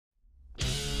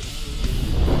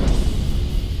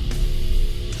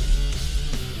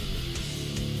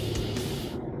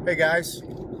Hey guys,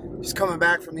 just coming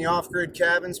back from the off-grid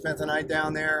cabin, spent the night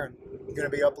down there, and I'm going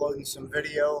to be uploading some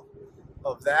video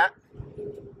of that.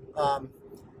 I'm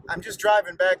just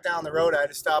driving back down the road. I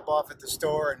had to stop off at the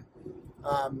store,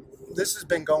 and this has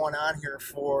been going on here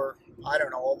for, I don't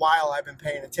know, a while. I've been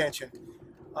paying attention.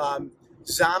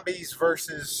 Zombies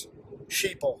versus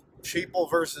sheeple. Sheeple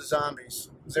versus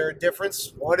zombies. Is there a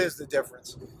difference? What is the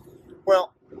difference?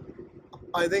 Well,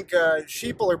 I think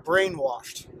sheeple are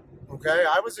brainwashed. Okay,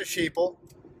 I was a sheeple.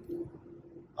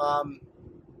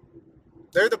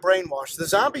 They're the brainwashed. The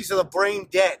zombies are the brain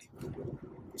dead.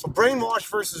 So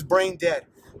brainwashed versus brain dead.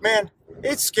 Man,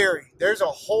 it's scary. There's a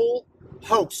whole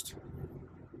host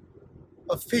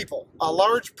of people, a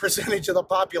large percentage of the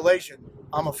population,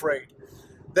 I'm afraid,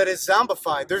 that is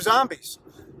zombified. They're zombies.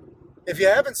 If you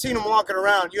haven't seen them walking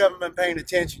around, you haven't been paying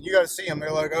attention. You got to see them.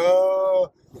 They're like,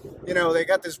 oh, you know, they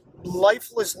got this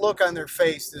lifeless look on their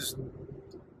face, this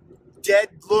dead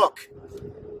look,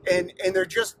 and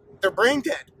they're brain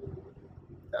dead.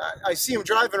 I see them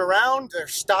driving around. They're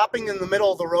stopping in the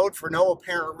middle of the road for no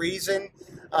apparent reason.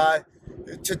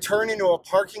 To turn into a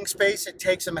parking space, it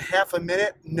takes them half a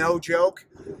minute, no joke.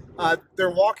 They're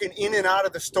walking in and out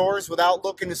of the stores without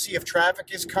looking to see if traffic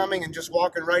is coming and just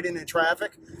walking right into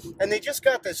traffic. And they just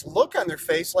got this look on their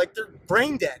face like they're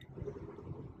brain dead.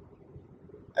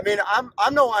 I mean,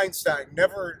 I'm no Einstein,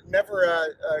 never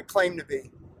claimed to be.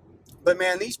 But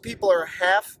man, these people are a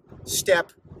half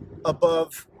step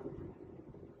above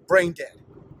brain dead.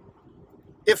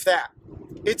 If that.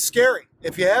 It's scary.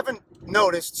 If you haven't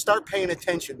noticed, start paying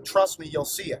attention. Trust me, you'll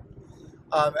see it.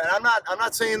 And I'm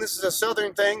not saying this is a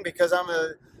Southern thing because I'm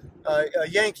a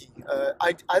Yankee.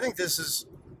 I think this is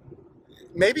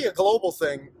maybe a global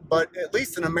thing, but at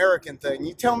least an American thing.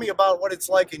 You tell me about what it's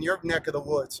like in your neck of the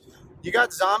woods. You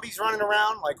got zombies running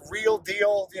around, like real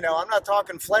deal. You know, I'm not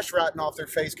talking flesh rotting off their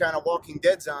face kind of Walking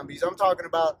Dead zombies. I'm talking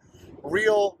about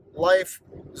real life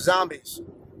zombies.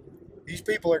 These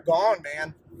people are gone,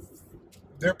 man.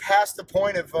 They're past the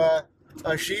point of a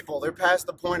sheeple. They're past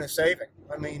the point of saving.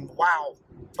 I mean, wow.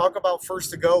 Talk about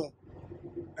first to go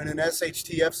in an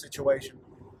SHTF situation.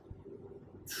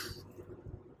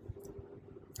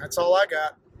 That's all I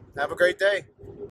got. Have a great day.